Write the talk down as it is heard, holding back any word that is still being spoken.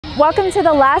Welcome to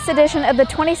the last edition of the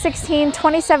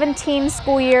 2016-2017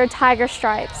 school year Tiger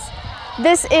Stripes.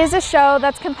 This is a show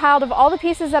that's compiled of all the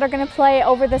pieces that are going to play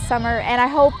over the summer, and I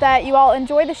hope that you all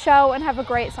enjoy the show and have a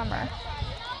great summer.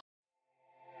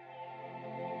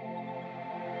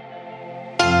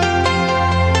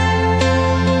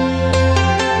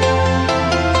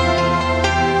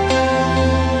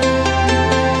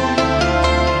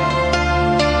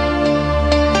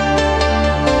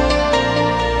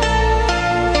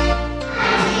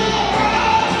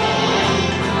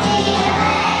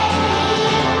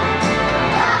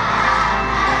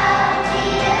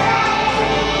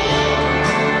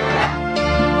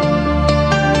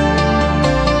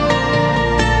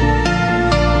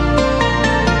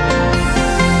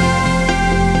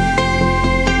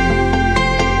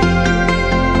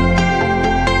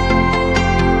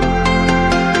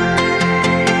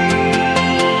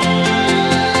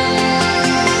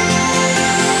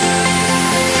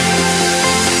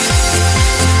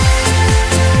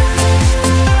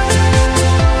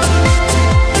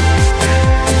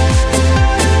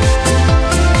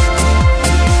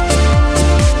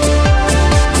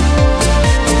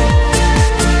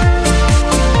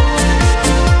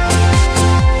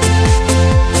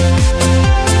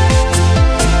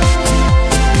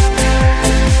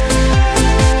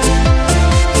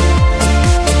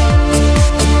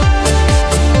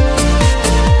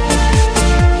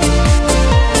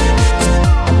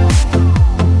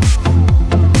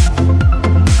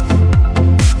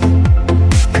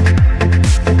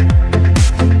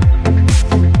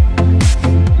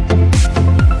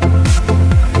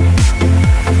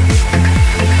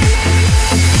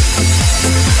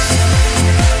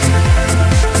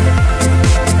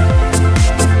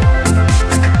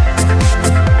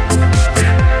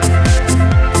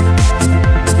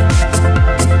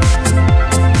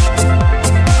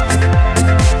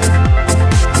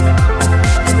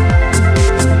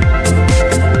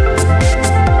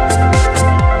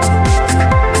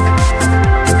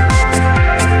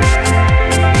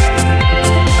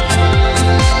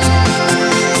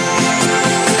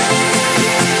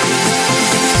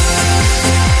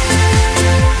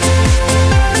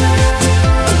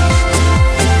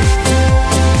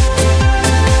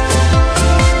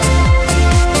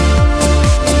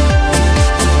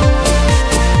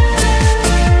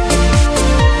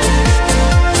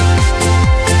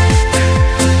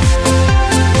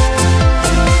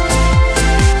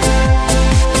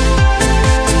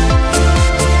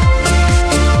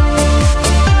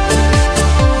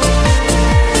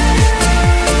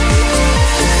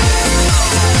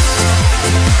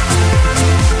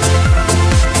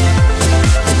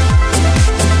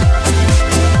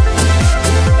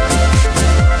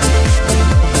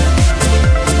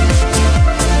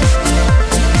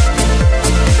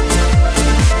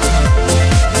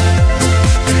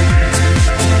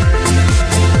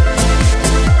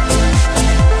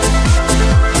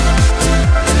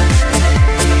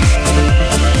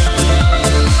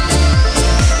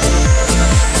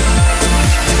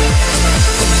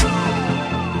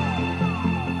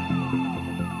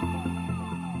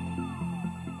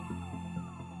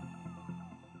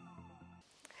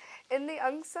 In the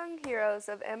Unsung Heroes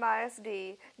of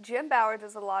MISD, Jim Bauer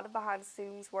does a lot of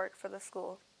behind-the-scenes work for the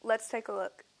school. Let's take a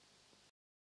look.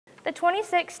 The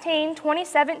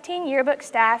 2016-2017 yearbook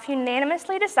staff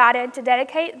unanimously decided to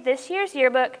dedicate this year's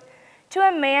yearbook to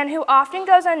a man who often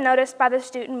goes unnoticed by the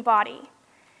student body.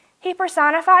 He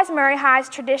personifies Murray High's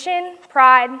tradition,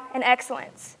 pride, and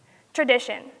excellence.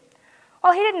 Tradition.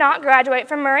 While he did not graduate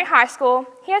from Murray High School,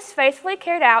 he has faithfully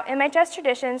carried out MHS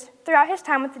traditions throughout his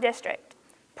time with the district.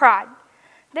 Pride.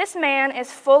 This man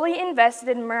is fully invested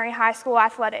in Murray High School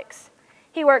athletics.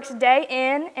 He works day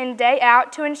in and day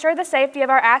out to ensure the safety of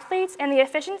our athletes and the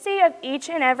efficiency of each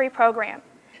and every program.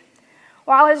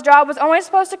 While his job was only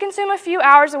supposed to consume a few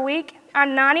hours a week, I'm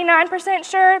 99%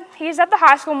 sure he's at the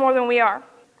high school more than we are.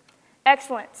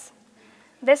 Excellence.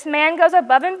 This man goes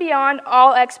above and beyond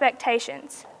all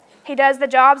expectations. He does the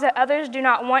jobs that others do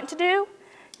not want to do,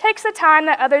 takes the time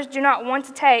that others do not want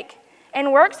to take,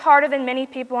 and works harder than many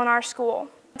people in our school.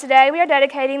 Today we are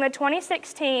dedicating the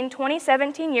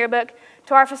 2016-2017 yearbook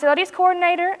to our facilities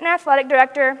coordinator and athletic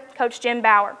director, Coach Jim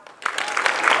Bauer.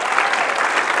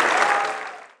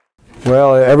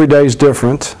 Well, every day is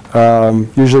different.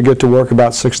 Usually get to work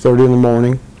about 6:30 in the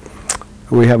morning.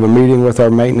 We have a meeting with our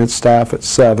maintenance staff at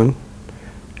 7,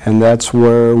 and that's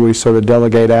where we sort of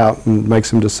delegate out and make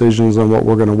some decisions on what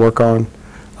we're going to work on.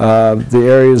 The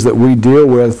areas that we deal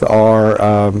with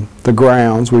are the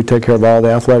grounds. We take care of all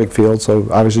the athletic fields, so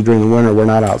obviously during the winter we're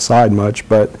not outside much,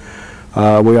 but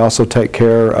we also take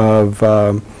care of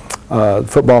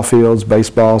football fields,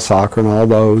 baseball, soccer, and all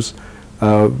those,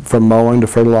 from mowing to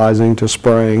fertilizing to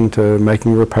spraying to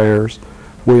making repairs.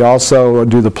 We also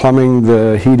do the plumbing,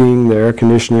 the heating, the air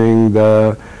conditioning,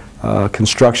 the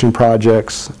construction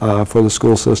projects for the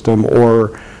school system,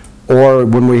 or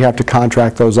when we have to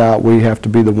contract those out, we have to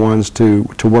be the ones to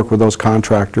work with those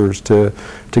contractors to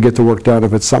get the work done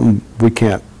if it's something we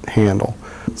can't handle.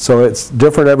 So it's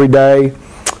different every day,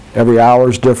 every hour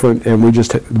is different, and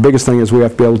the biggest thing is we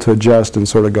have to be able to adjust and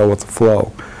sort of go with the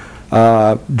flow.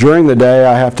 During the day,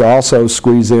 I have to also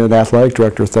squeeze in athletic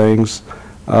director things,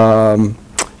 and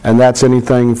that's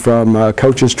anything from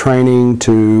coaches training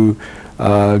to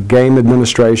game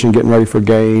administration, getting ready for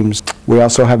games. We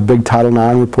also have big Title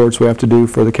IX reports we have to do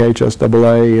for the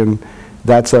KHSAA, and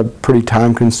that's a pretty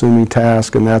time-consuming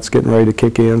task, and that's getting ready to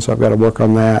kick in, so I've got to work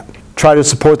on that. Try to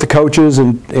support the coaches,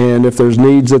 and if there's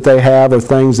needs that they have or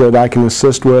things that I can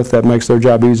assist with that makes their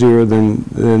job easier,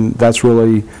 then that's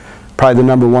really probably the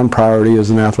 #1 priority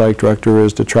as an athletic director,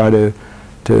 is to try to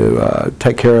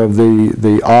take care of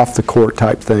the off-the-court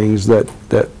type things that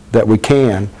we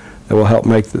can, that will help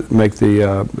make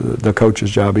the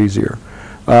coach's job easier.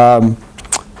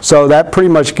 So that pretty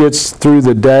much gets through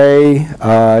the day,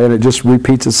 and it just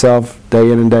repeats itself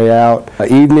day in and day out.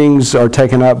 Evenings are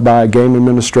taken up by game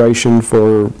administration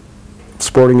for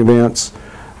sporting events,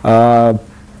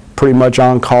 pretty much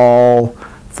on call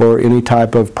for any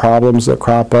type of problems that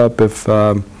crop up. If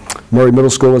Murray Middle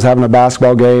School was having a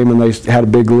basketball game and they had a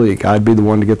big leak, I'd be the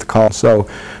one to get the call. So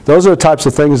those are the types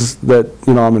of things that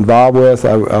I'm involved with.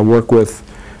 I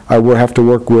have to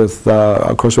work with,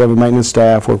 of course, we have a maintenance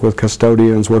staff, work with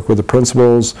custodians, work with the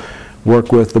principals,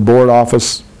 work with the board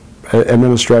office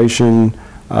administration,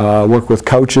 work with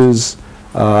coaches,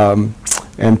 and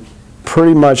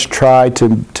pretty much try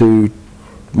to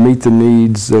meet the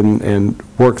needs and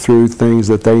work through things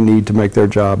that they need to make their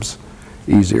jobs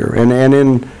easier.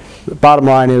 And the bottom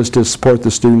line is to support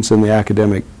the students in the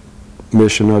academic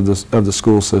mission of the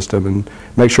school system and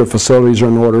make sure facilities are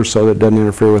in order so that it doesn't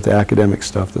interfere with the academic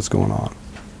stuff that's going on.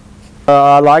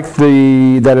 I like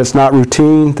that it's not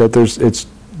routine, that it's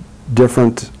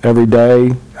different every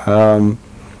day. And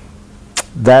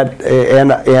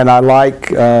I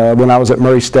like when I was at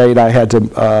Murray State, I had to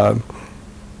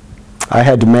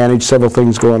manage several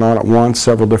things going on at once,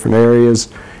 several different areas,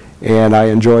 and I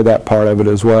enjoy that part of it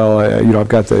as well. I've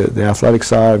got the athletic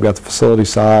side, I've got the facility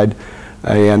side,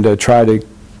 and try to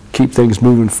keep things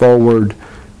moving forward.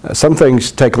 Some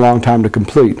things take a long time to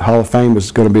complete. Hall of Fame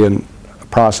is going to be a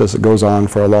process that goes on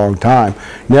for a long time.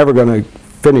 Never going to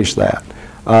finish that.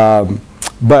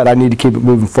 But I need to keep it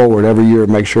moving forward every year,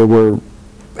 make sure we're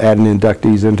adding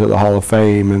inductees into the Hall of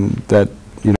Fame, and that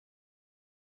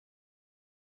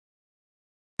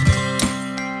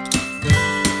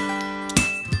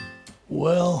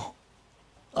Well,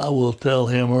 I will tell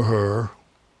him or her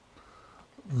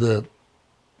that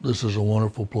this is a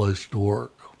wonderful place to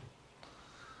work.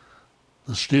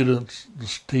 The students, the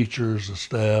teachers, the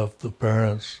staff, the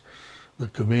parents, the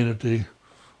community,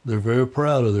 they're very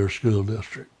proud of their school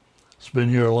district. It's been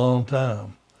here a long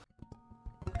time.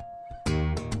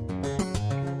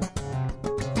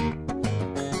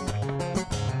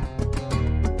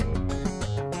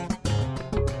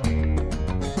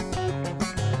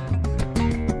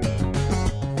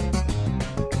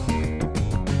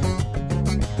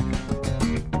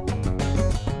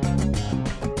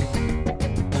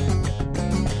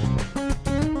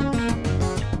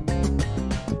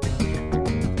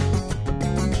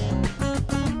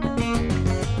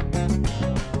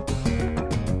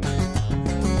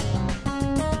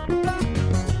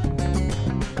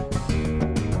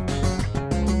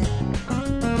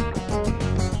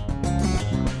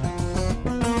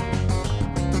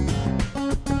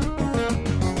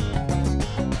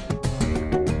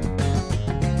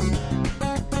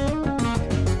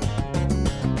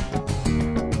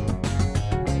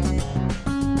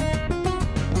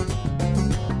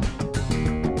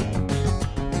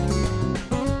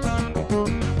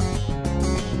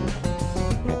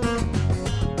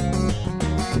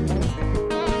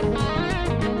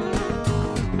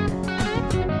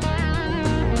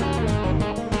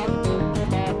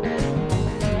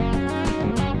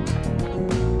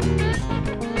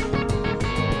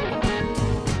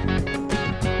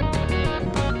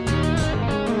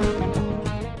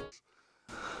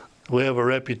 We have a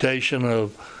reputation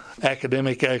of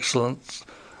academic excellence,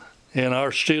 and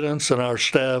our students and our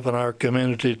staff and our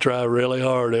community try really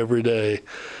hard every day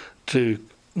to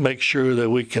make sure that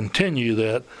we continue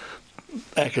that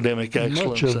academic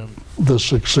excellence. Much of the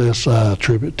success I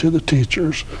attribute to the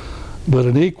teachers, but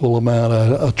an equal amount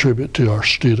I attribute to our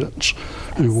students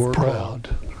who work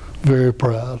proud very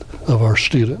proud of our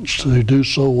students who do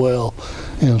so well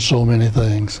in so many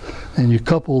things. And you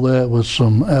couple that with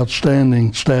some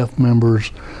outstanding staff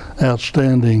members,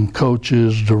 outstanding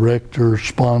coaches, directors,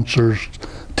 sponsors,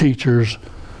 teachers.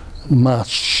 My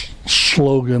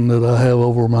slogan that I have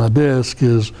over my desk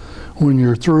is, when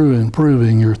you're through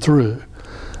improving, you're through.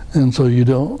 And so you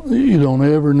don't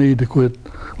ever need to quit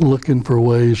looking for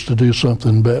ways to do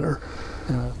something better.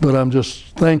 But I'm just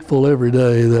thankful every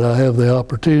day that I have the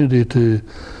opportunity to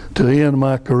end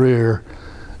my career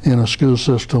in a school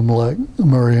system like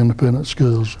Murray Independent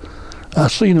Schools. I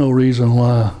see no reason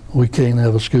why we can't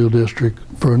have a school district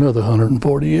for another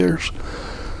 140 years.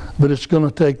 But it's going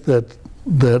to take that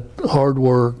hard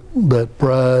work, that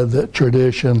pride, that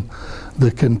tradition,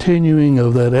 the continuing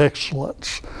of that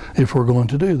excellence if we're going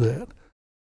to do that.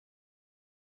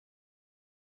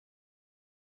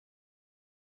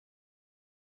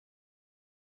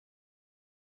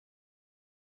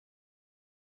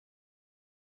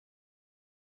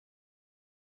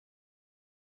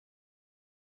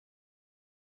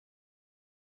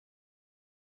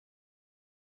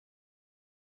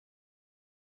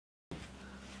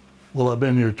 Well, I've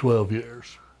been here 12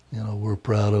 years. You know, we're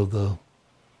proud of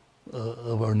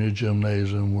our new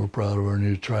gymnasium. We're proud of our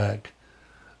new track.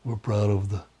 We're proud of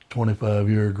the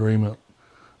 25-year agreement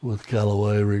with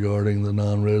Callaway regarding the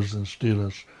non-resident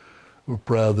students. We're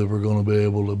proud that we're going to be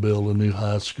able to build a new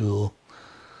high school.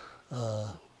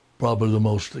 Probably the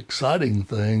most exciting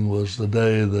thing was the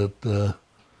day that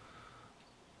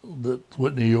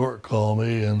Whitney York called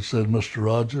me and said, "Mr.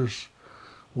 Rogers,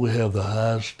 we have the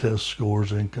highest test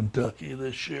scores in Kentucky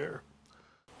this year."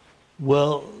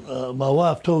 Well, my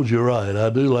wife told you right. I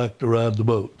do like to ride the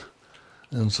boat.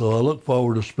 And so I look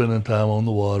forward to spending time on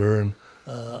the water. And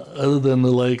other than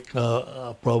the lake,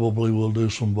 I probably will do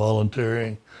some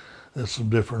volunteering at some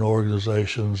different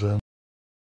organizations. And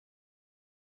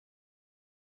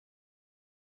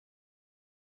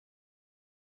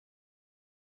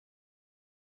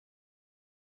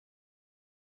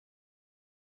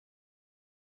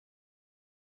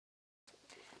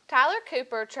Tyler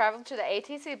Cooper traveled to the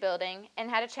ATC building and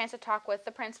had a chance to talk with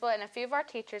the principal and a few of our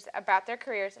teachers about their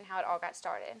careers and how it all got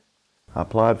started. I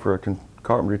applied for a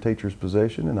carpentry teacher's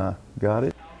position and I got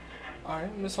it. All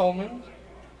right, Ms. Holman,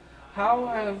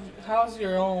 how's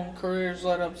your own careers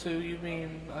led up to you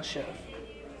being a chef?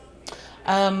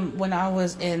 When I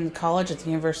was in college at the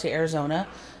University of Arizona,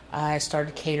 I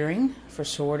started catering for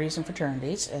sororities and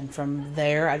fraternities, and from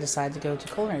there I decided to go to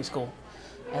culinary school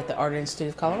at the Art Institute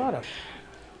of Colorado.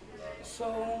 So,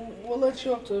 what led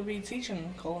you up to be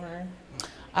teaching culinary?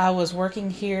 I was working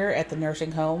here at the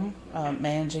nursing home,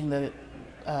 managing the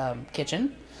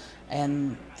kitchen,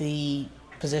 and the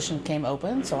position came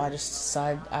open, so I just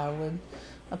decided I would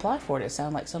apply for it. It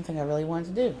sounded like something I really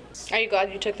wanted to do. Are you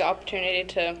glad you took the opportunity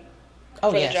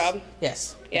for the job?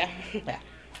 Yes. Yeah. Yeah.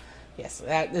 Yes,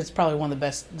 it's probably one of the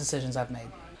best decisions I've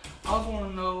made. I just want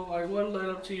to know, what led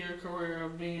up to your career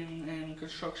of being in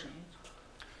construction?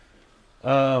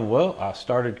 Well, I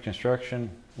started construction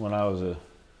when I was a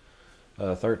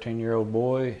 13-year-old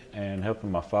boy and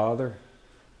helping my father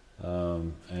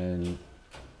and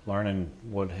learning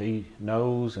what he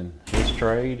knows and his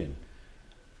trade, and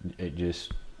it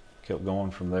just kept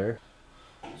going from there.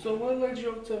 So what led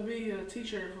you up to be a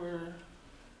teacher for?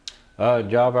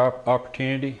 Job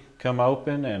opportunity come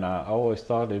open, and I always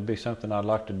thought it'd be something I'd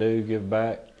like to do, give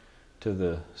back to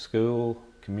the school,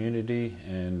 community,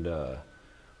 and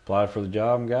applied for the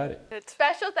job and got it.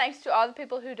 Special thanks to all the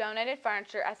people who donated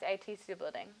furniture at the ATC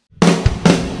building.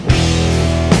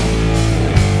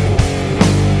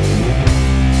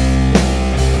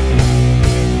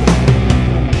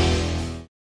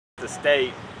 The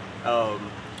state,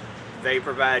 they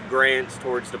provide grants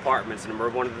towards departments, and we're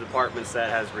one of the departments that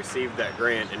has received that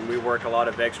grant, and we work a lot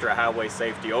of extra highway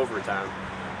safety overtime.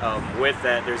 With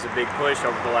that, there's a big push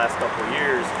over the last couple of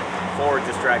years for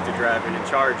distracted driving and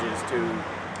charges to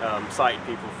cite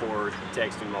people for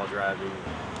texting while driving.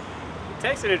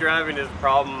 Texting and driving is a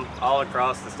problem all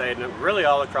across the state and really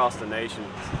all across the nation.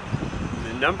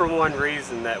 The number one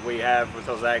reason that we have with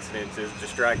those accidents is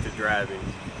distracted driving.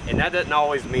 And that doesn't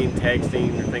always mean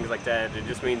texting or things like that. It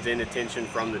just means inattention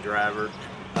from the driver.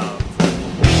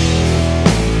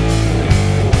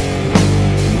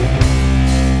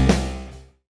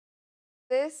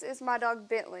 This is my dog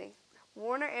Bentley.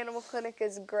 Warner Animal Clinic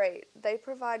is great. They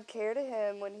provide care to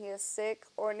him when he is sick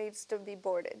or needs to be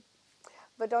boarded.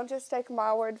 But don't just take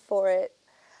my word for it.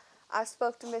 I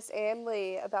spoke to Miss Ann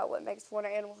Lee about what makes Warner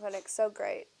Animal Clinic so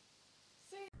great.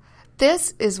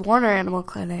 This is Warner Animal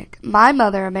Clinic. My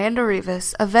mother, Amanda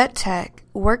Rivas, a vet tech,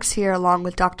 works here along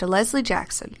with Dr. Leslie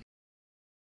Jackson.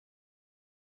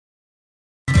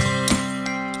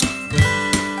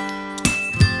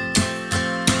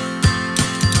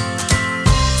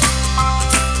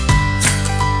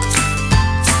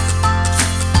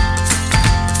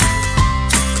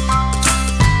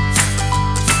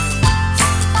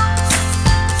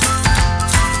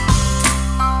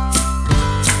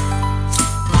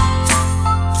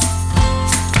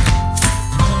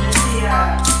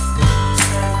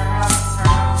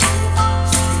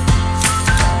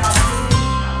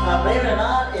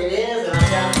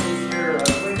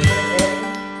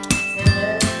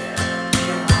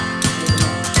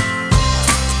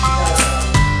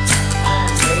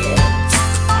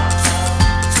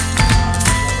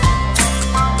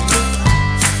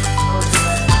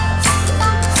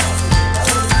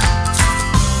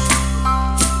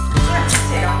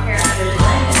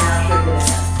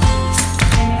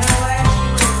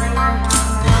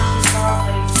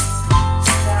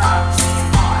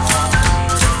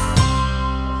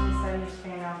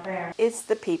 It's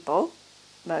the people,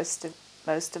 most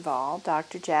of all.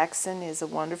 Dr. Jackson is a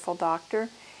wonderful doctor,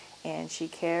 and she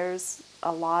cares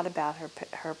a lot about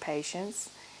her patients.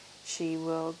 She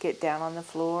will get down on the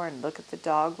floor and look at the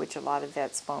dog, which a lot of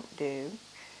vets won't do.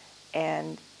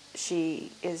 And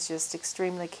she is just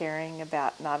extremely caring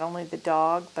about not only the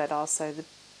dog, but also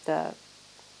the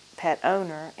pet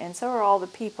owner, and so are all the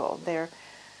people. They're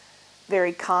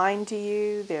very kind to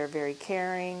you, they're very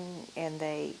caring, and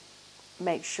they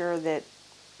make sure that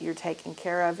you're taken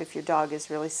care of. If your dog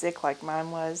is really sick, like mine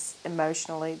was,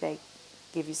 emotionally, they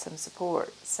give you some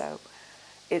support. So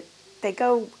they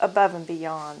go above and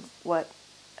beyond what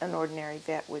an ordinary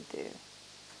vet would do.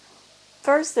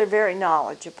 First, they're very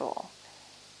knowledgeable.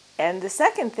 And the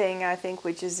second thing, I think,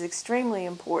 which is extremely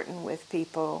important with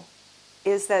people,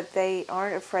 is that they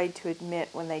aren't afraid to admit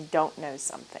when they don't know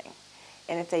something.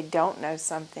 And if they don't know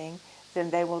something,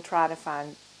 then they will try to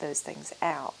find those things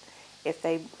out. If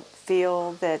they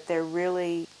feel that they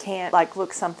really can't, like,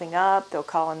 look something up, they'll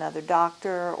call another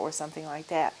doctor or something like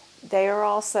that. They are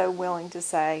also willing to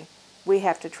say, we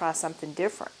have to try something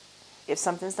different. If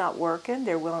something's not working,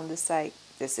 they're willing to say,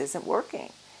 this isn't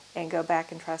working, and go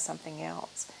back and try something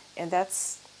else. And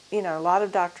that's, a lot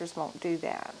of doctors won't do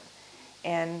that.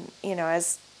 And,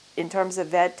 as in terms of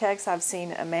vet techs, I've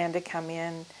seen Amanda come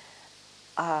in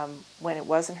when it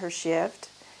wasn't her shift,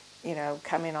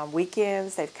 come in on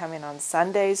weekends. They've come in on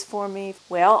Sundays for me.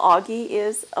 Well, Augie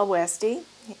is a Westie,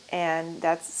 and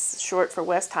that's short for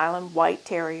West Highland White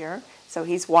Terrier, so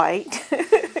he's white.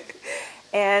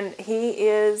 And he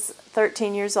is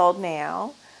 13 years old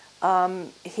now.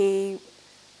 He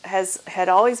had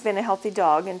always been a healthy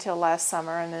dog until last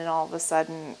summer, and then all of a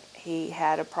sudden he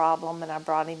had a problem, and I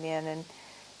brought him in, and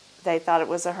they thought it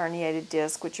was a herniated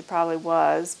disc, which it probably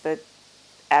was, but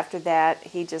after that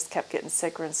he just kept getting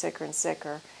sicker and sicker and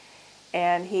sicker.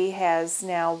 And he has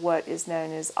now what is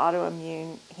known as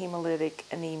autoimmune hemolytic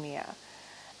anemia,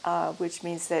 which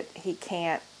means that he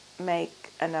can't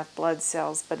make enough blood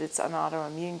cells, but it's an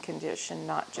autoimmune condition,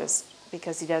 not just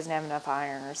because he doesn't have enough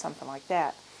iron or something like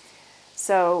that.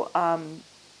 So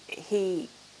he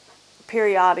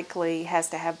periodically has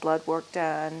to have blood work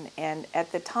done, and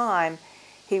at the time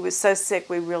he was so sick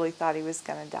we really thought he was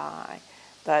going to die.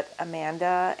 But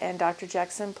Amanda and Dr.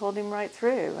 Jackson pulled him right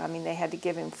through. I mean, they had to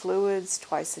give him fluids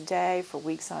twice a day for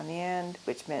weeks on end,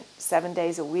 which meant 7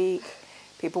 days a week.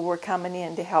 People were coming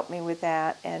in to help me with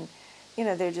that, and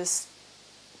they just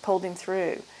pulled him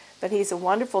through. But he's a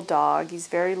wonderful dog. He's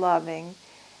very loving,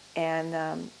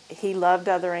 and he loved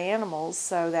other animals,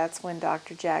 so that's when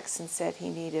Dr. Jackson said he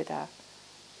needed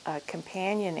a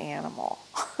companion animal.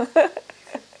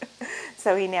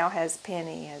 So he now has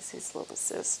Penny as his little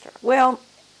sister. Well,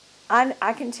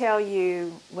 I can tell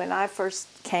you, when I first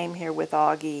came here with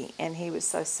Augie, and he was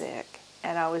so sick,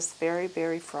 and I was very,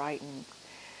 very frightened,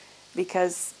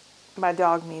 because my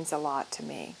dog means a lot to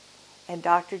me. And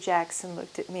Dr. Jackson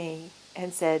looked at me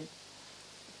and said,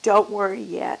 don't worry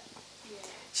yet.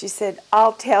 She said,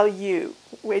 I'll tell you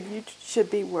when you should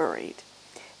be worried.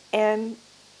 And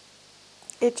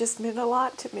it just meant a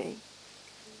lot to me,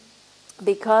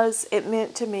 because it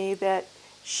meant to me that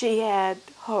she had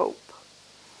hope.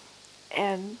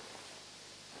 And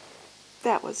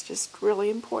that was just really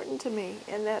important to me.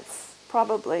 And that's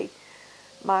probably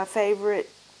my favorite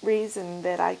reason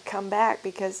that I come back,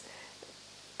 because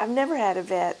I've never had a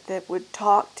vet that would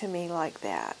talk to me like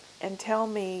that and tell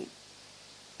me,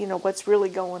 what's really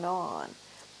going on.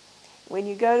 When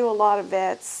you go to a lot of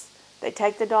vets, they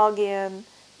take the dog in,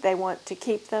 they want to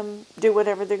keep them, do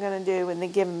whatever they're going to do, and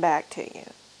then give them back to you.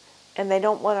 And they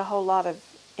don't want a whole lot of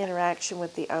interaction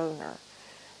with the owner.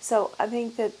 So I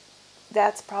think that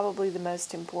that's probably the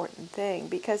most important thing,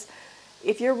 because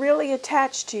if you're really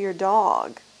attached to your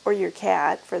dog, or your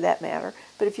cat for that matter,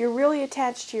 but if you're really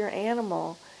attached to your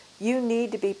animal, you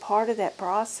need to be part of that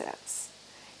process.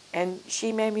 And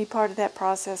she made me part of that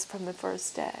process from the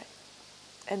first day.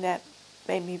 And that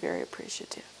made me very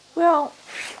appreciative. Well,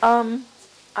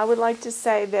 I would like to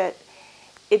say that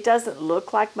it doesn't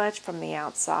look like much from the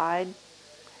outside,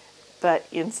 but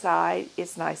inside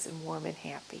it's nice and warm and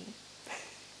happy.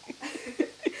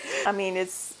 I mean,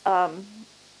 it's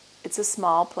a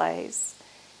small place,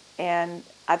 and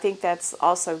I think that's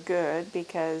also good,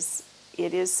 because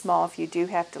it is small. If you do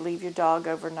have to leave your dog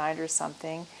overnight or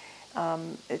something,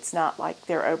 it's not like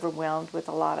they're overwhelmed with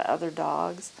a lot of other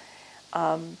dogs.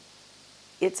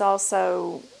 It's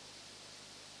also,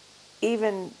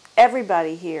 even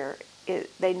everybody here,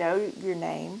 they know your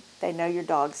name, they know your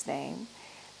dog's name,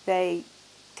 they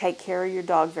take care of your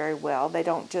dog very well. They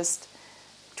don't just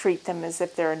treat them as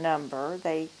if they're a number.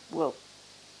 They will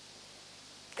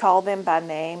call them by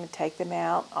name and take them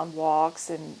out on walks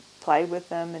and play with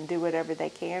them and do whatever they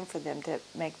can for them to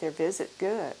make their visit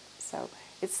good. So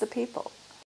it's the people.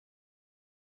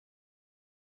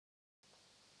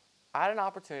 I had an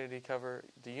opportunity to cover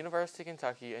the University of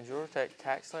Kentucky and Georgia Tech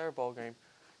Tax Slayer Bowl game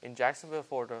in Jacksonville,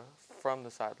 Florida from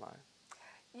the sideline.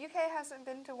 UK hasn't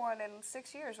been to one in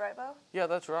 6 years, right, Bo? Yeah,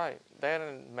 that's right. They had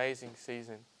an amazing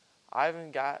season. I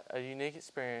even got a unique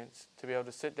experience to be able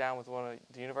to sit down with one of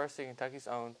the University of Kentucky's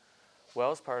own,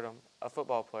 Wells Purdom, a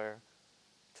football player,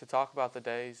 to talk about the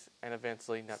days and events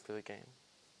leading up to the game.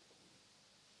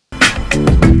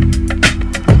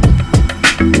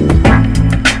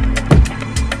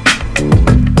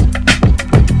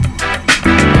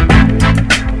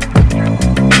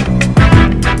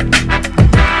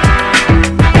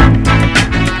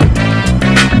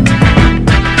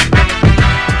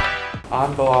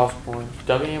 I'm Bo Osborne,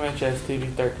 WMHS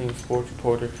TV 13 sports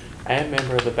reporter and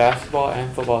member of the basketball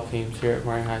and football teams here at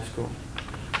Murray High School.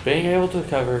 Being able to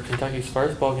cover Kentucky's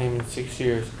first bowl game in 6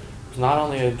 years was not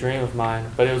only a dream of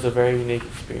mine, but it was a very unique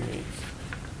experience,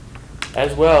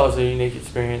 as well as a unique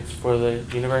experience for the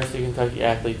University of Kentucky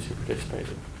athletes who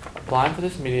participated. Applying for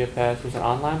this media pass was an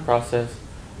online process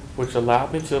which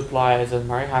allowed me to apply as a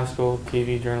Murray High School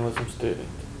TV journalism student.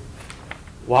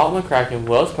 Walt McCracken,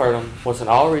 Wells Purdom, was an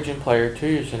all-region player 2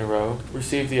 years in a row,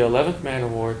 received the 11th Man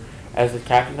Award as the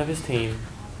captain of his team,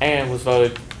 and was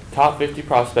voted top 50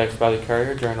 prospects by the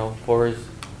Courier-Journal for his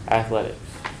athletics.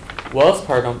 Wells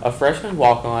Purdom, a freshman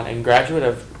walk-on and graduate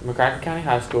of McCracken County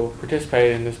High School,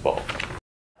 participated in this bowl.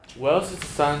 Wells is the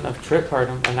son of Trip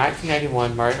Purdom, a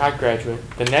 1981 Murray High graduate,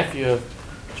 the nephew of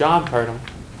John Purdom,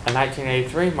 a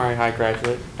 1983 Murray High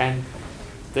graduate, and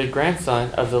the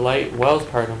grandson of the late Wells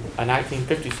Purdom, a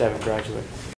 1957 graduate.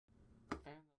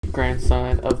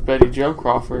 Grandson of Betty Jo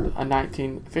Crawford, a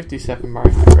 1957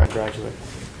 Murray High graduate.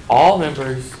 All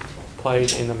members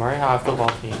played in the Murray High football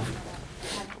team.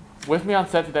 With me on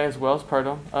set today is Wells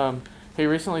Purdom. He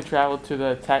recently traveled to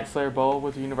the Tax Slayer Bowl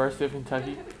with the University of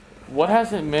Kentucky. What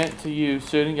has it meant to you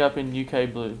suiting up in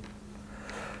UK blue?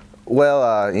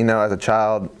 Well, you know, as a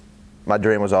child, my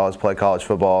dream was always to play college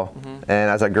football. And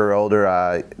as I grew older,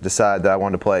 I decided that I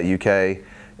wanted to play at UK.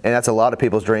 And that's a lot of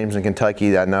people's dreams in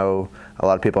Kentucky. I know a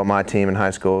lot of people on my team in high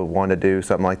school wanted to do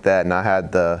something like that, and I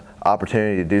had the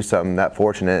opportunity to do something that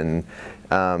fortunate.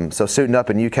 And so suiting up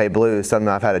in UK blue is something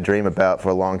I've had a dream about for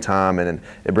a long time, and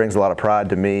it brings a lot of pride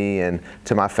to me and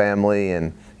to my family.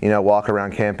 And you know, walk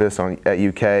around campus at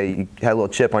UK, you had a little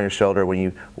chip on your shoulder when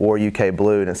you wore UK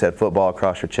blue and it said football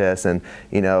across your chest, and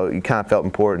you know, you kind of felt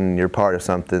important, you're part of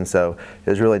something. So it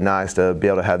was really nice to be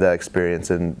able to have that experience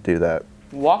and do that.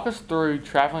 Walk us through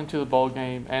traveling to the bowl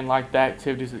game and like the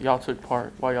activities that y'all took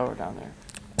part while y'all were down there.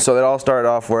 So it all started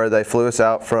off where they flew us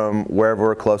out from wherever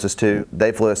we're closest to.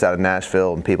 They flew us out of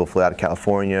Nashville, and people flew out of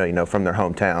California, you know, from their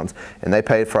hometowns. And they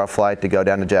paid for our flight to go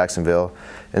down to Jacksonville.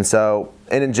 And so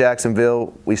in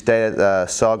Jacksonville, we stayed at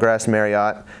Sawgrass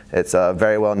Marriott. It's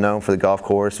very well known for the golf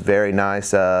course, very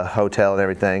nice hotel and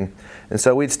everything. And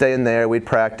so we'd stay in there, we'd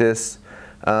practice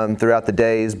throughout the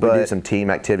days, but we do some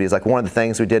team activities. Like one of the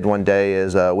things we did one day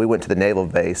is we went to the naval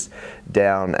base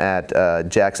down at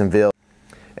Jacksonville.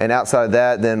 And outside of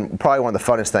that, then probably one of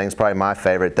the funnest things, probably my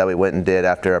favorite, that we went and did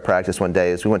after a practice one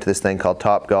day is we went to this thing called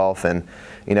Top Golf, and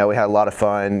you know, we had a lot of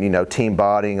fun, you know, team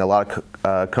bonding, a lot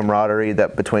of camaraderie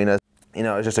that between us. You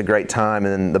know, it was just a great time,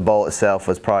 and then the bowl itself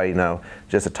was probably, you know,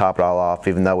 just to top it all off.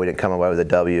 Even though we didn't come away with a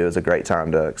W, it was a great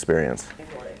time to experience.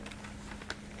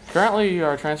 Currently, you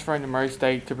are transferring to Murray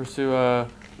State to pursue a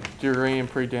degree in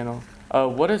pre-dental.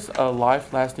 What is a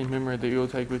life-lasting memory that you will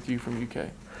take with you from UK?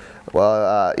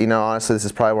 Well, you know, honestly, this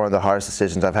is probably one of the hardest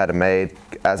decisions I've had to make.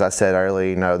 As I said earlier,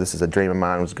 you know, this is a dream of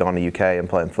mine, was going to UK and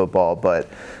playing football, but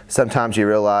sometimes you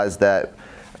realize that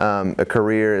a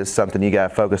career is something you got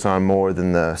to focus on more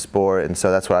than the sport, and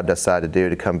so that's what I decided to do,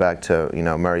 to come back to, you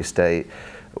know, Murray State,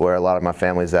 where a lot of my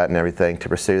family's at and everything, to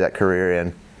pursue that career.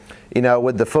 And you know,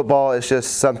 with the football, it's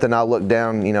just something I'll look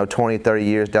down, you know, 20, 30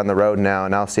 years down the road now,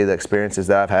 and I'll see the experiences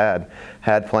that I've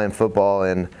had playing football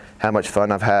and how much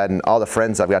fun I've had and all the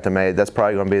friends I've got to make. That's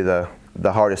probably going to be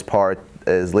the hardest part,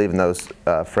 is leaving those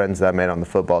friends that I made on the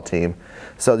football team.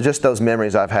 So just those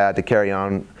memories I've had to carry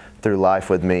on through life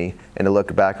with me, and to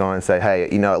look back on and say, hey,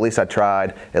 you know, at least I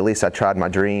tried my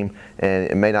dream, and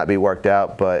it may not be worked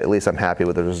out, but at least I'm happy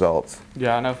with the results.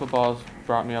 Yeah, I know football has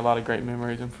brought me a lot of great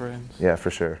memories and friends. Yeah,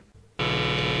 for sure.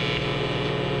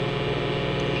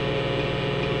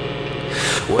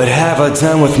 What have I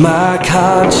done with my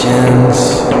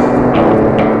conscience?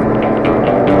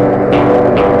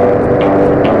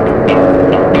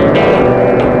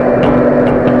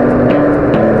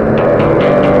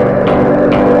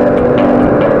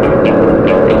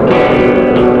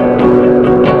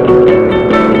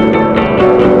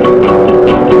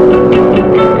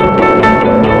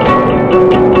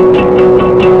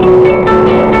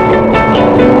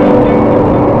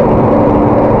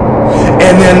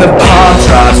 then the palm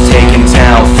drops, taking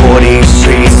down 40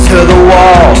 streets, till the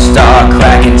walls start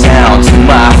cracking down to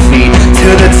my feet,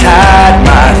 till the tide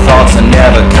my thoughts are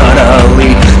never gonna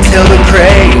lead, till the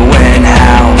gray wind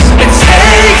howls and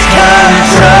takes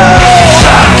control.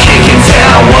 I'm kicking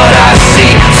down what I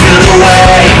see, to the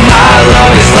way my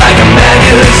love is like a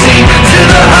magazine, to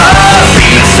the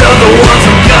heartbeats of the ones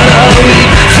I'm gonna lead,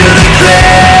 to the grave.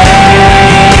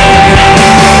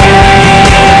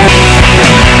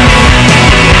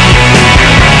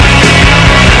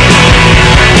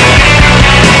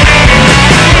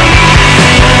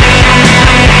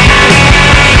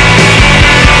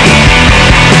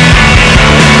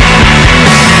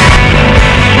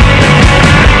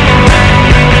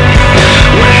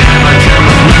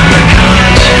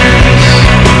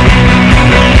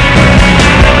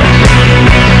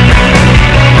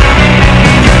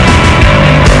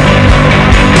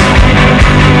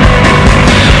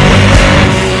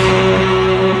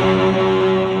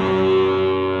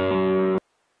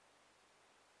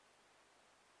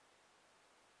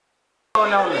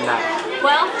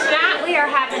 Well, tonight we are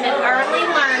having an early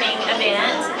learning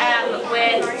event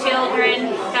with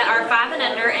children that are 5 and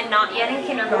under and not yet in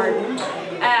kindergarten.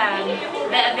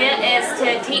 The event is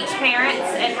to teach parents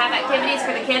and have activities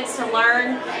for the kids to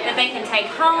learn that they can take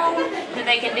home, that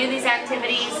they can do these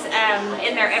activities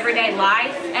in their everyday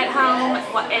life at home,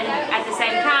 and at the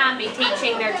same time be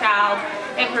teaching their child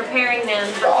and preparing them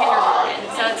for kindergarten.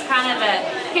 So it's kind of a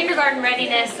kindergarten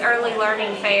readiness early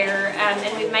learning fair, and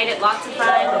we've made it lots of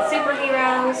fun with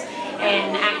superheroes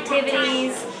and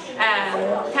activities,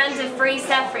 tons of free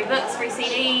stuff, free books, free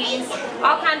CDs,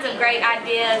 all kinds of great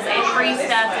ideas and free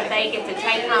stuff that they get to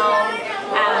take home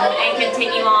and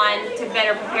continue on to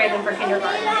better prepare them for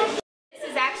kindergarten. This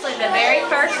is actually the very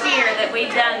first year that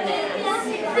we've done this.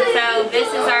 So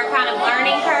this is our kind of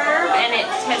learning curve, and it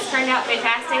has turned out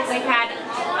fantastic. We've had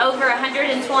over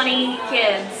 120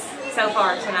 kids so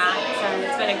far tonight, so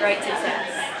it's been a great success.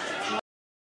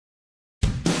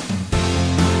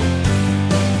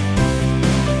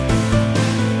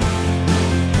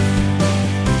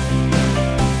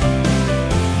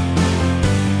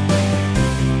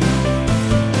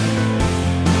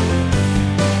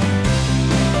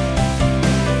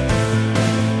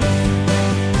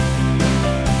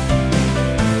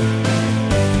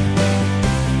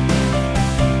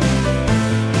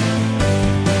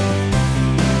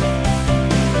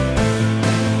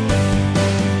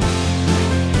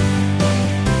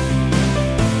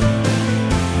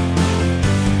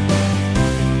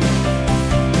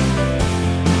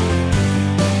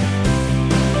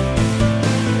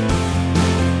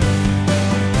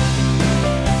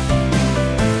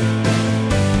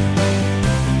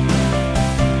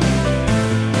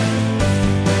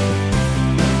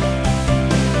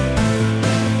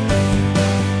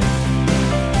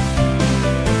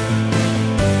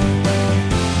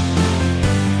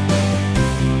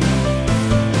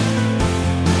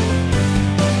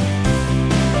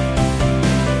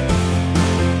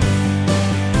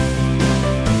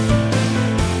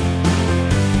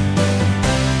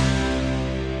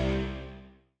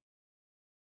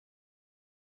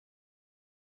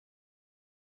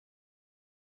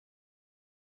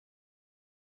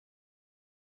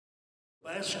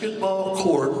 Basketball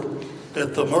court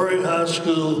at the Murray High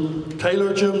School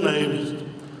Taylor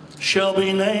Gymnasium shall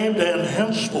be named and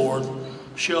henceforth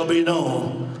shall be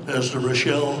known as the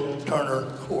Rochelle Turner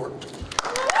Court.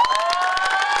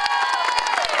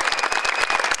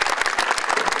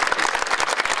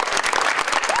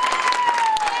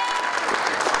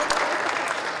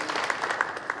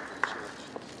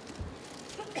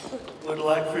 Would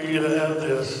like for you to have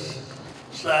this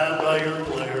signed by your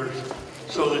players,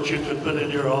 so that you can put in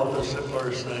your office at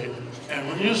First State. And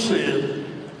when you see it,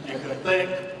 you can think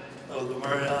of the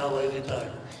Murray High Lady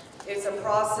Tigers. It's a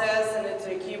process, and it's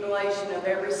an accumulation of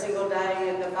every single day,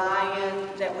 and the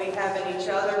buy-in that we have in each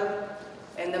other,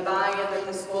 and the buy-in that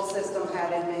the school system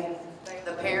had in me.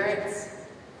 The parents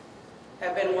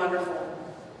have been wonderful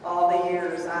all the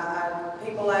years.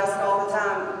 People ask all the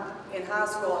time in high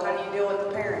school, how do you deal with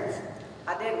the parents?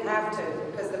 I didn't have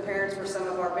to, because the parents were some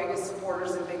of our biggest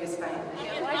supporters and biggest fans.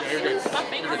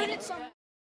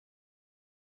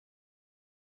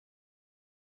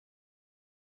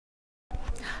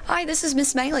 Hi, this is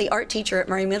Miss Maley, art teacher at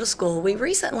Murray Middle School. We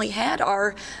recently had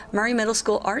our Murray Middle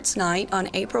School Arts Night on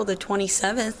April the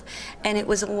 27th, and it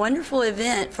was a wonderful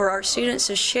event for our students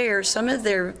to share some of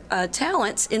their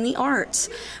talents in the arts.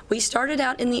 We started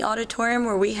out in the auditorium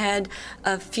where we had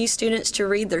a few students to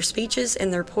read their speeches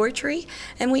and their poetry,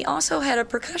 and we also had a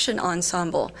percussion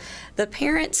ensemble. The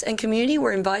parents and community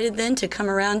were invited then to come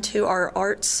around to our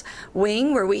arts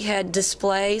wing where we had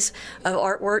displays of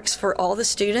artworks for all the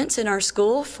students in our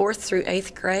school, 4th through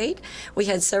 8th grade. We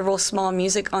had several small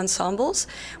music ensembles.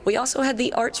 We also had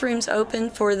the arts rooms open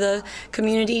for the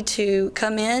community to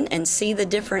come in and see the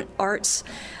different arts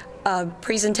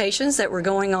presentations that were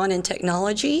going on in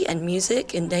technology and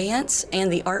music and dance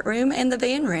and the art room and the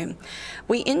band room.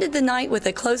 We ended the night with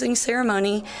a closing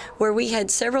ceremony where we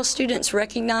had several students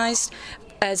recognized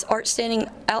as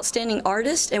outstanding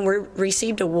artists and were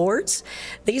received awards.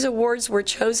 These awards were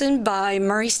chosen by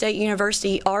Murray State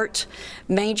University art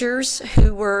majors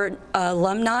who were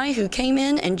alumni who came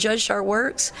in and judged our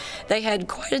works. They had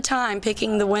quite a time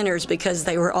picking the winners because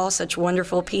they were all such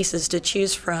wonderful pieces to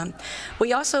choose from.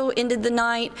 We also ended the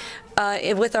night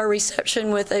with our reception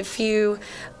with a few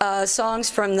songs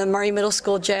from the Murray Middle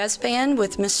School Jazz Band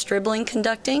with Miss Stribling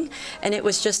conducting, and it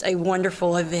was just a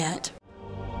wonderful event.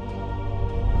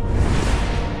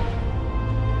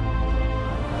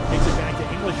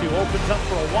 Who opens up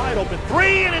for a wide open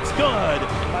three, and it's good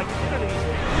by Kennedy.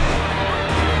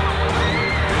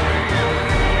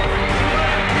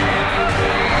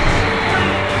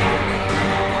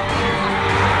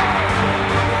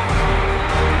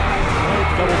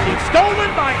 Double kick stolen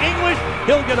by English.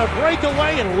 He'll get a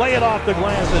breakaway and lay it off the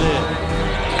glass and in.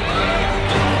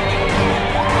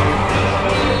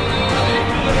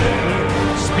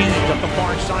 Speeds up the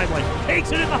far sideline,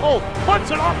 takes it in the hole, puts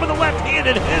it off with the left hand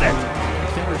and hit it.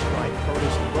 Center strike,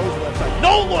 Curtis throws left side.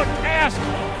 No look pass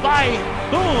by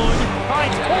Boone,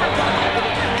 finds Horton.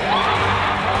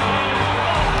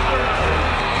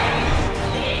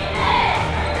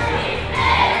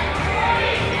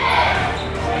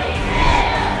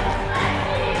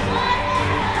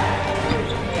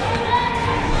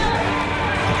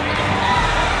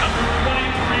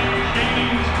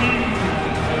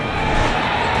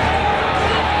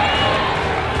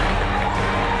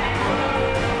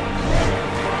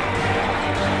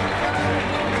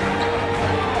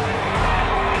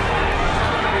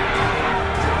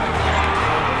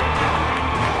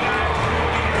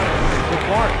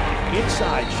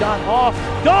 Inside, shot off,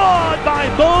 gone by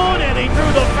Boone, and he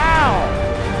drew the foul.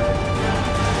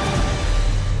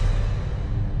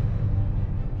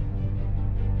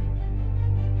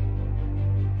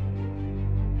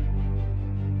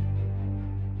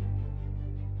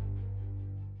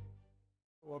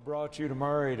 What brought you to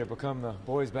Murray to become the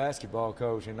boys basketball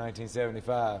coach in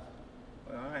 1975?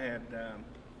 Well, I had,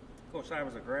 of course, I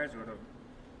was a graduate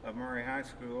of Murray High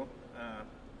School.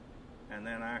 And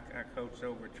then I coached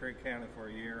over at Tree County for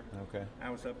a year. Okay. I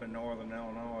was up in northern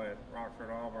Illinois at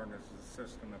Rockford Auburn as an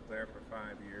assistant up there for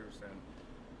 5 years, and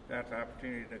got the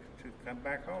opportunity to come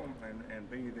back home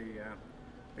and be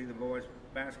the boys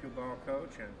basketball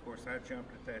coach. And of course, I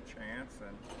jumped at that chance,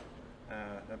 and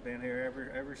I've been here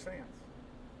ever since.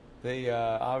 The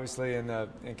obviously in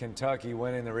Kentucky,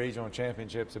 winning the regional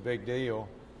championship's a big deal,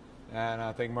 and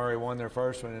I think Murray won their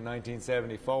first one in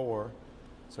 1974.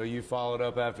 So you followed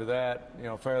up after that,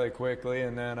 fairly quickly,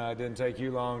 and then it didn't take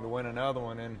you long to win another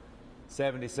one in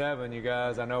 '77. You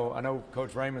guys, I know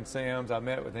Coach Raymond Sims. I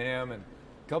met with him and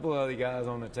a couple of other guys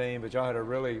on the team, but y'all had a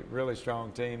really, really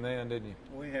strong team then, didn't you?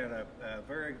 We had a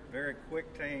very, very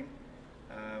quick team.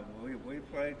 We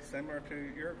played similar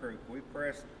to your group. We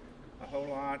pressed a whole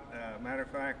lot. Matter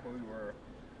of fact, we were,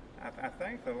 I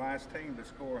think, the last team to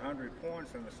score 100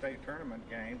 points in the state tournament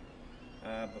game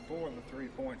before the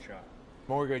three-point shot.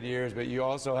 More good years, but you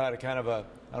also had a kind of I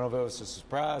don't know if it was a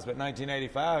surprise, but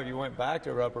 1985 you went back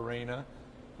to Rupp Arena.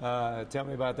 Tell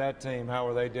me about that team. How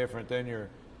were they different than your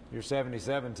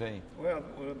 77 team? Well,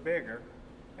 we're bigger,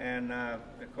 and of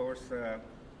course that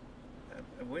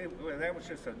was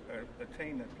just a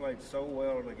team that played so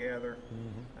well together.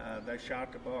 Mm-hmm. They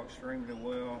shot the ball extremely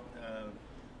well.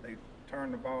 They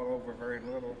turned the ball over very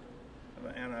little,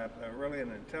 and really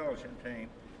an intelligent team.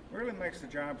 Really makes the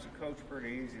job as a coach pretty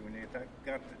easy when you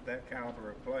got that caliber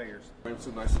of players. It's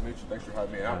so nice to meet you. Thanks for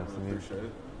having me out. Nice really appreciate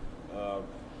it.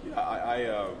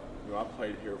 I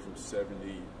played here from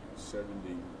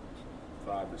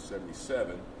 75 to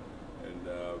 77, and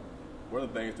one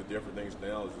of the different things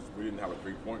now is we didn't have a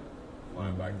three-point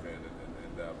line back then,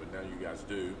 but now you guys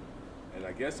do. And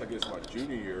I guess my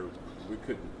junior year we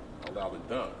couldn't allow the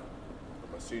dunk.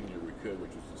 My senior year we could,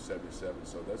 which was in '77.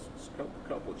 So that's a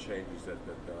couple of changes that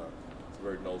it's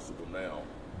very noticeable now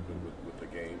with the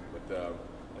game. But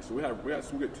so we had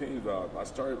some good teams. I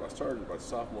started my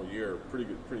sophomore year. Pretty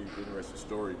interesting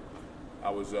story.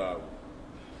 I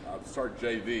started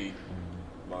JV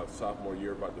my sophomore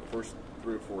year, about the first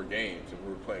 3 or 4 games, and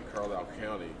we were playing Carlisle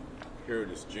County here in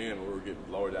this gym. We were getting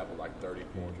lowered out with like 30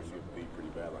 points, or getting beat pretty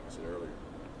bad, like I said earlier.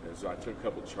 And so I took a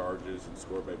couple charges and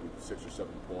scored maybe 6 or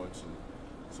 7 points. And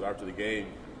so after the game,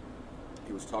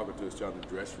 he was talking to us down in the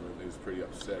dressing room. He was pretty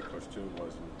upset, Coach Toon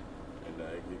was, and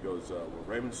he goes, "Well,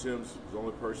 Raymond Sims was the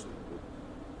only person that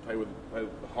played with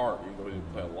the heart, even though he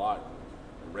didn't play a lot.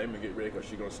 And Raymond get ready because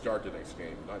she's going to start the next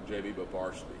game, not JV but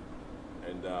varsity."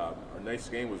 And our next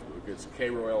game was against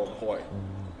Cairo, Illinois.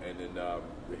 And then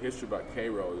the history about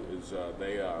Cairo is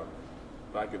they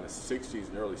back in the 60s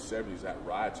and early 70s had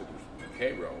riots in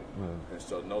Cairo, and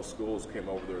so no schools came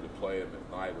over there to play them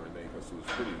at night or anything because it was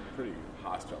pretty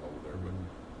hostile over there.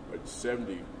 But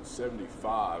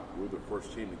 75, we were the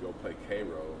first team to go play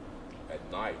Cairo at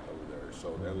night over there.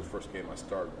 So that was the first game I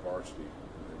started varsity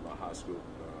in my high school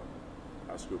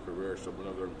career. So we went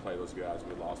over there and played those guys,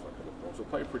 and we lost by a couple of points. So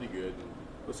played pretty good, and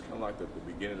it was kind of like the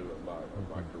beginning of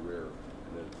my career.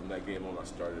 And then from that game on, I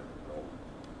started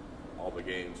all the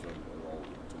games, and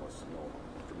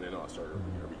from then on, I started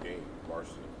every game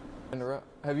varsity.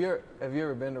 Have you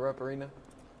ever been to Rupp Arena?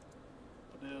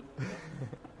 I did.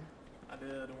 I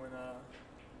did when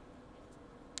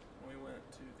we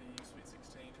went to the Sweet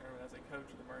 16 tournament as a coach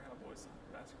of the Murray High boys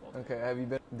basketball team. Okay. Have you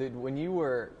been? When you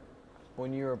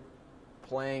were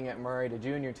playing at Murray, did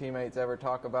you and your teammates ever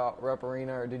talk about Rupp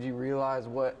Arena, or did you realize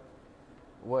what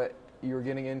you were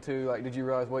getting into? Like, did you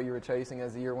realize what you were chasing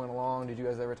as the year went along? Did you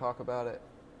guys ever talk about it?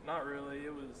 Not really.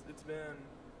 It's been,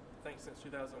 I think, since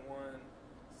 2001,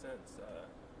 since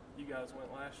you guys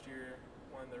went last year,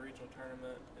 won the regional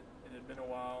tournament. It had been a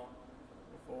while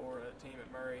before a team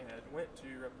at Murray had went to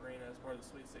Rupp Arena as part of the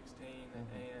Sweet 16,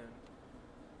 and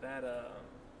that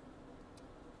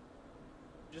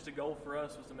just a goal for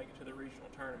us was to make it to the regional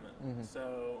tournament.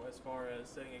 So as far as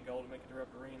setting a goal to make it to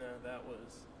Rupp Arena, that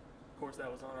was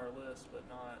on our list, but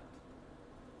not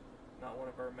one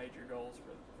of our major goals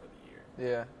for the year.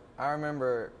 Yeah, I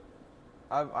remember.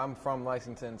 I'm from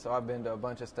Lexington, so I've been to a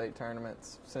bunch of state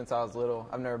tournaments since I was little.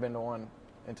 I've never been to one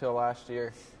until last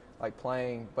year, like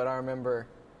playing. But I remember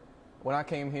when I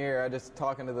came here, I just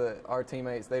talking to our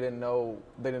teammates. They didn't know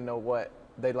what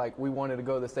we wanted to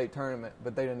go to the state tournament,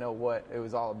 but they didn't know what it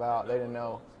was all about. They didn't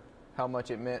know how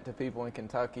much it meant to people in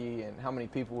Kentucky and how many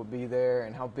people would be there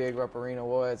and how big Rupp Arena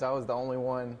was. I was the only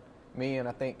one. Me and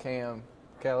I think Cam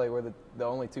Kelly were the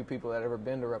only 2 people that had ever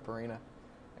been to Rupp Arena.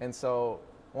 And so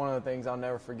one of the things I'll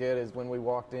never forget is when we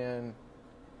walked in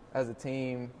as a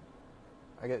team.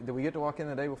 Did we get to walk in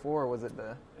the day before, or was it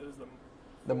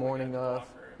the morning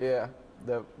of? Yeah,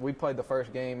 we played the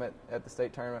first game at the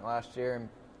state tournament last year, and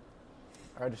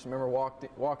I just remember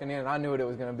walking in, and I knew what it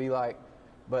was going to be like,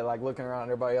 but like looking around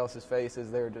at everybody else's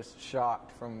faces, they were just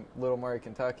shocked from Little Murray,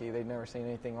 Kentucky. They'd never seen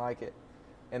anything like it,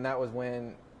 and that was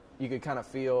when you could kind of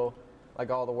feel like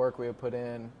all the work we had put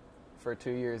in for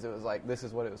 2 years. It was like, this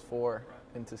is what it was for,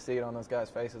 and to see it on those guys'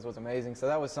 faces was amazing. So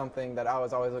that was something that I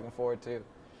was always looking forward to,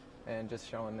 and just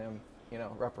showing them,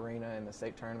 Rupp Arena and the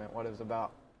state tournament, what it was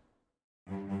about.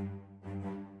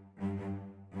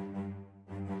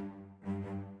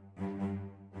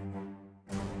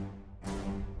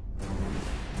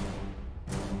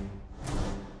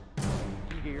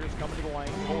 Gears coming to the lane,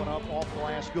 pulling up off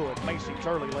glass, good. Macy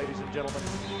Turley, ladies and gentlemen.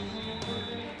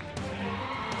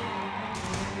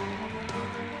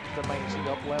 To Macy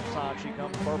up left side, she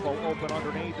comes. Burpo open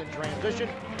underneath in transition.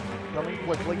 Coming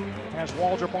quickly, has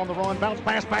Waldrop on the run, bounce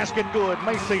pass, basket, good.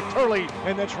 Macy Turley,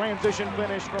 and the transition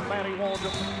finish from Maddie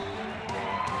Waldrop.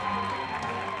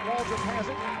 Waldrop has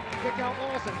it, kick out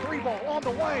Lawson, 3-ball on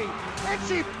the way, and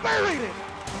she buried it!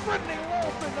 Brittany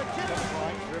Lawson, the kid.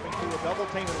 Right, driven through a double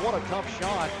team, and what a tough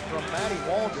shot from Maddie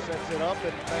Waldrop. Sets it up,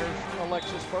 and there's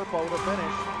Alexis Burpo to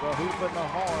finish. The hoop and the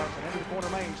harm, and into the corner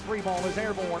mains, 3-ball is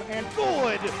airborne, and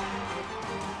good!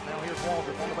 Now here's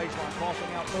Waldrop on the baseline,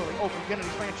 crossing out early. Open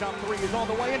Kennedy's fan shot 3 is on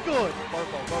the way, and good!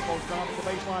 Burpo's down to the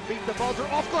baseline, beat the buzzer,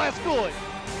 off glass, good!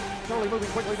 Turley moving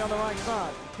quickly down the right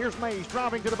side. Here's Mays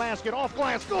driving to the basket, off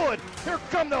glass, good! Here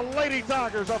come the Lady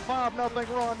Tigers, a 5-0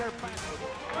 run. They're back.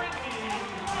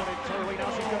 Turley, now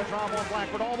she's going to drive on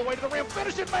Blackford all the way to the rim.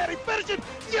 Finish it, Maddie, finish it!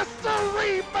 Yes,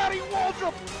 sirree! Maddie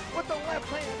Waldrop with the left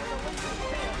hand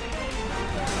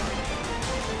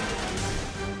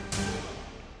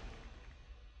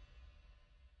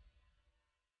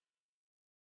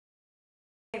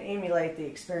in the lead. emulate the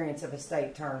experience of a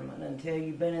state tournament. Until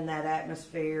you've been in that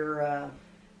atmosphere,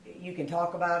 you can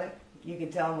talk about it, you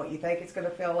can tell them what you think it's going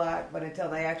to feel like, but until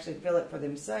they actually feel it for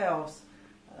themselves,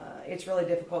 it's really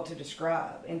difficult to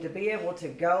describe. And to be able to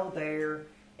go there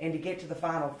and to get to the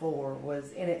Final Four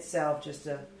was in itself just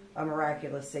a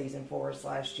miraculous season for us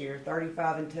last year.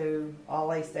 35-2,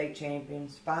 all A-state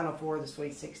champions, Final Four of the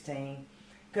Sweet 16.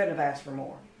 Couldn't have asked for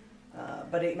more.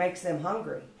 But it makes them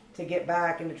hungry to get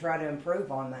back and to try to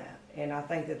improve on that. And I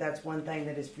think that that's one thing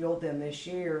that has fueled them this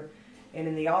year and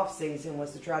in the off season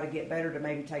was to try to get better to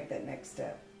maybe take that next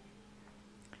step.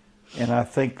 And I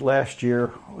think last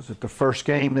year, was it the first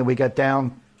game that we got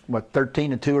down, what,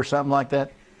 13-2 or something like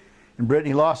that? And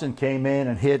Brittany Lawson came in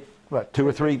and hit, what, 2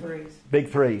 or 3 big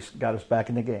threes, got us back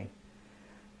in the game.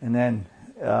 And then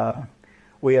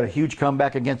we had a huge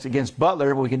comeback against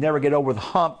Butler. We could never get over the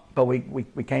hump, but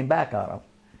we came back on them.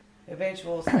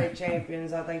 Eventual state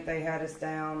champions, I think they had us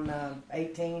down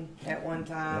 18 at one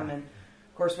time. Yeah. And,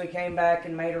 of course, we came back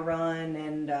and made a run,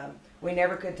 and we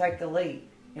never could take the lead.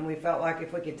 And we felt like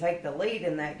if we could take the lead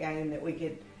in that game that we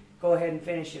could go ahead and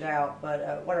finish it out.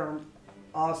 But what an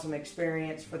awesome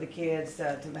experience for the kids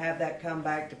to have that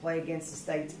comeback, to play against the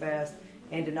state's best,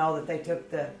 and to know that they took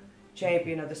the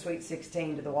champion of the Sweet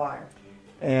 16 to the wire.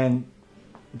 And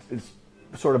it's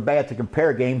sort of bad to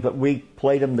compare games, but we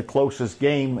played them the closest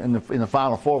game in the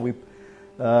Final Four.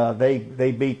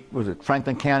 They beat, was it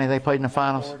Franklin County they played in the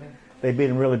finals? They beat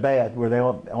them really bad, where they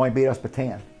only beat us by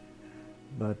 10.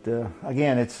 But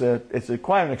again, it's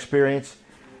quite an experience.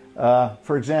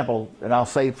 For example, and I'll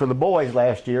say for the boys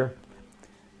last year,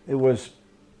 it was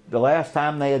the last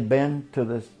time they had been to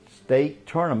the state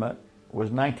tournament was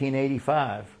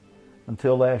 1985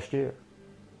 until last year.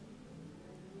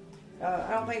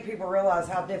 I don't think people realize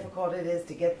how difficult it is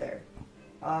to get there.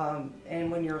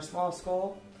 And when you're a small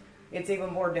school, it's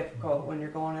even more difficult when you're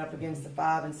going up against the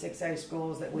 5 and 6A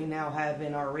schools that we now have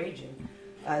in our region.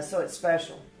 So it's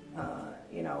special.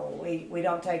 You know, we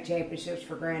don't take championships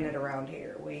for granted around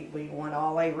here. We won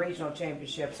all A regional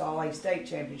championships, all A state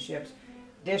championships.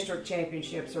 District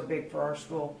championships are big for our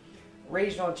school.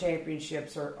 Regional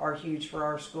championships are huge for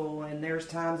our school. And there's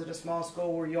times at a small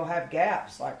school where you'll have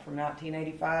gaps, like from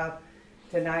 1985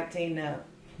 to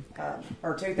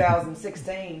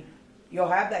 2016. You'll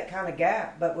have that kind of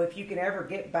gap. But if you can ever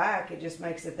get back, it just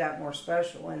makes it that more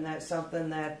special. And that's something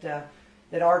that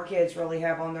our kids really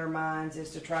have on their minds,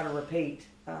 is to try to repeat.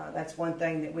 That's one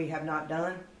thing that we have not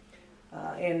done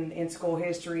in school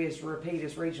history, is to repeat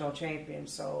as regional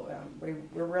champions. So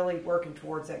we're really working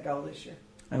towards that goal this year.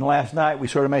 And last night we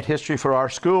sort of made history for our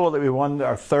school that we won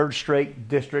our 3rd straight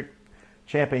district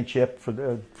championship for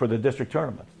the district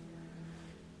tournament.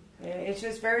 It's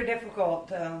just very difficult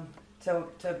to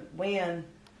win,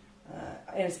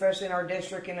 and especially in our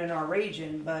district and in our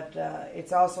region, but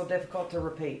it's also difficult to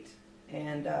repeat.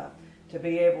 And to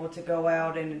be able to go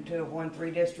out and to have won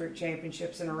 3 district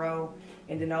championships in a row,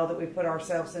 and to know that we put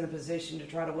ourselves in a position to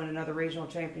try to win another regional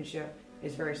championship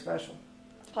is very special.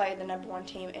 Play the #1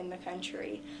 team in the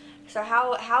country. So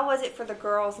how was it for the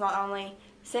girls, not only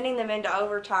sending them into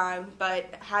overtime, but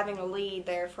having a lead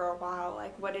there for a while?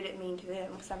 Like, what did it mean to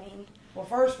them? Because, I mean... Well,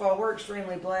 first of all, we're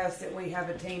extremely blessed that we have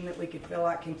a team that we could feel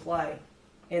like can play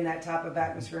in that type of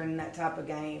atmosphere and in that type of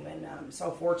game. And I'm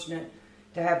so fortunate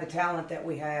to have the talent that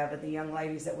we have and the young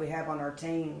ladies that we have on our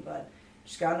team. But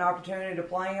just got an opportunity to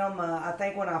play them. I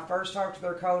think when I first talked to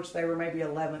their coach, they were maybe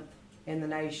 11th in the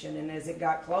nation. And as it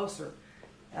got closer,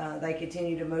 they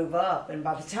continued to move up. And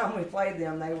by the time we played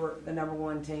them, they were the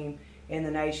 #1 team in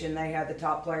the nation. They had the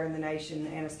top player in the nation,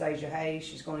 Anastasia Hayes.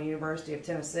 She's going to the University of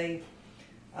Tennessee.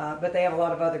 But they have a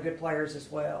lot of other good players as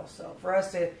well. So for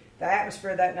us, the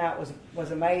atmosphere that night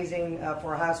was amazing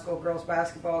for a high school girls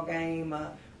basketball game.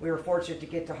 We were fortunate to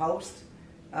get to host,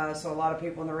 so a lot of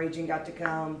people in the region got to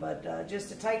come. But just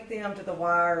to take them to the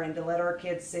wire and to let our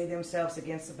kids see themselves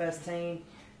against the best team,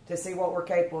 to see what we're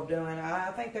capable of doing,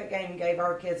 I think that game gave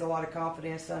our kids a lot of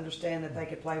confidence to understand that they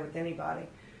could play with anybody.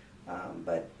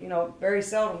 But, you know, very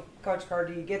seldom, Coach Carr,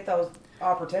 do you get those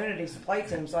opportunities to play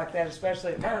teams like that,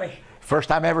 especially at Murray. First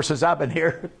time ever since I've been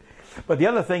here. But the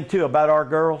other thing, too, about our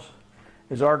girls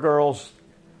is our girls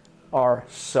are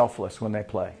selfless when they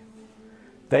play.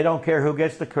 They don't care who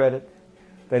gets the credit.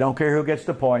 They don't care who gets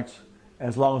the points,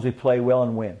 as long as we play well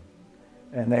and win.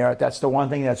 And that's the one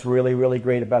thing that's really, really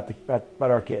great about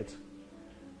our kids.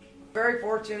 Very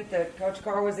fortunate that Coach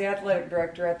Carr was the athletic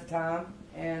director at the time,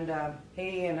 and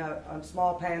he and a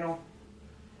small panel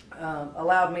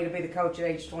allowed me to be the coach at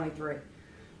age 23,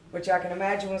 which I can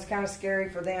imagine was kind of scary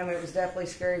for them. It was definitely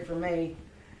scary for me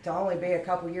to only be a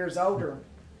couple years older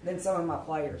than some of my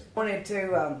players. I wanted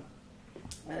to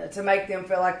to make them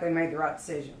feel like they made the right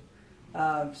decision.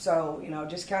 So,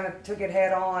 just kind of took it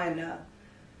head on.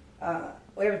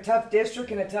 We have a tough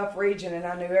district and a tough region, and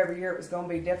I knew every year it was going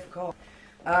to be difficult,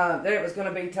 that it was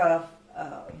going to be tough.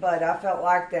 But I felt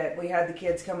like that we had the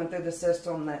kids coming through the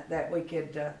system that we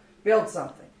could build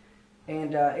something.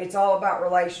 And it's all about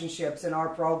relationships in our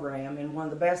program. And one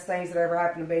of the best things that ever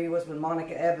happened to me was when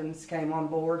Monica Evans came on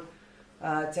board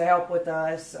to help with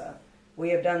us. We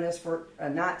have done this for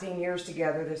 19 years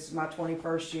together. This is my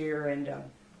 21st year. And,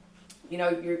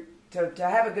 to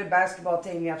have a good basketball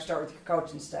team, you have to start with your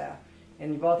coaching staff.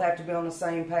 And you both have to be on the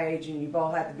same page, and you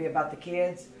both have to be about the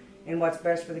kids and what's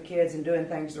best for the kids and doing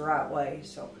things the right way.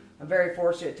 So I'm very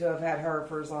fortunate to have had her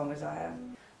for as long as I have.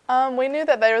 We knew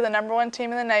that they were the #1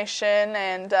 team in the nation,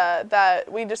 and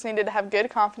that we just needed to have good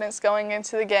confidence going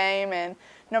into the game, and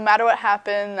no matter what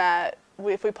happened, that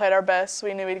if we played our best,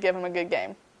 we knew we'd give them a good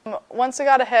game. Once we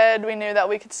got ahead, we knew that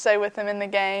we could stay with them in the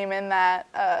game, and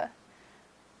that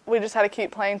we just had to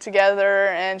keep playing together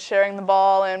and sharing the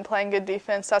ball and playing good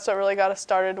defense. That's what really got us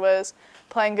started, was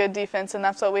playing good defense, and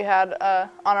that's what we had on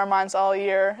our minds all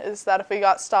year, is that if we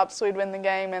got stops, we'd win the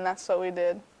game, and that's what we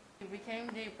did. We became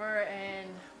deeper and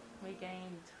we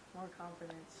gained more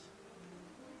confidence.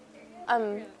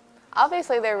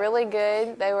 Obviously they're really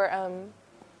good. They were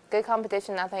good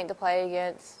competition, I think, to play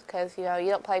against, because you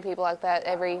don't play people like that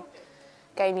every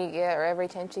game you get or every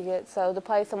chance you get. So to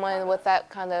play someone with that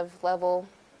kind of level,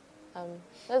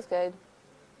 it was good.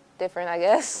 Different, I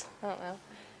guess. I don't know.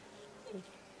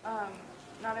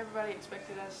 Not everybody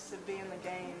expected us to be in the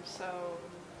game, so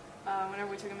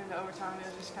whenever we took them into overtime, it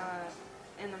was just kind of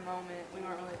in the moment. We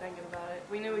weren't really thinking about it.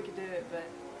 We knew we could do it, but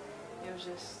it was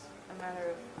just a matter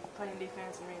of playing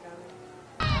defense and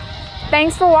rebounding.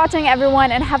 Thanks for watching,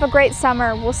 everyone, and have a great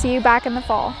summer. We'll see you back in the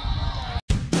fall.